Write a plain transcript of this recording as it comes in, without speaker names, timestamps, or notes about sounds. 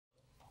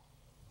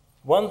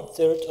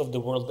1/3 of the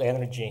world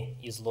energy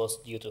is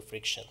lost due to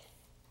friction.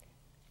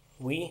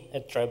 We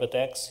at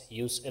TriboTEX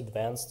use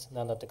advanced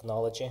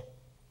nanotechnology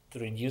to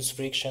reduce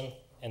friction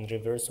and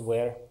reverse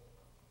wear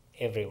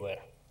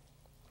everywhere.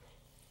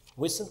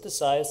 We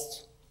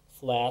synthesized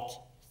flat,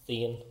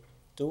 thin,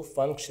 two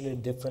functionally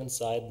different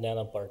side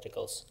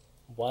nanoparticles.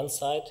 One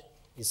side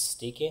is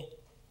sticky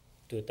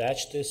to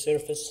attach to a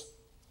surface,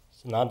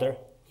 another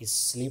is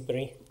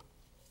slippery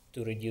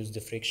to reduce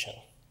the friction.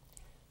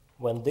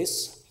 When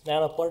these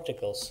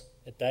nanoparticles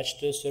attach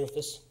to a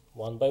surface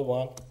one by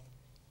one,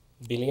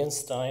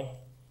 billionth time,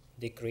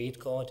 they create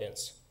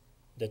coatings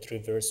that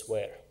reverse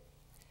wear.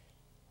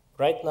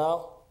 Right now,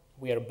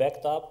 we are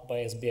backed up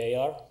by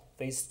SBIR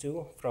Phase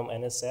 2 from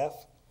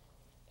NSF,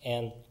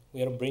 and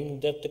we are bringing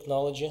that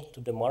technology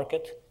to the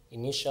market.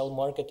 Initial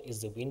market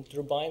is the wind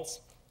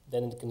turbines,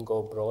 then it can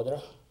go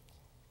broader.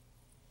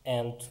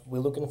 And we're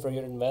looking for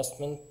your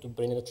investment to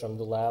bring it from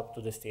the lab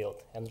to the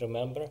field. And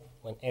remember,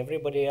 when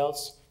everybody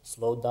else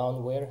slows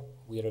down wear,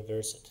 we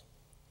reverse it.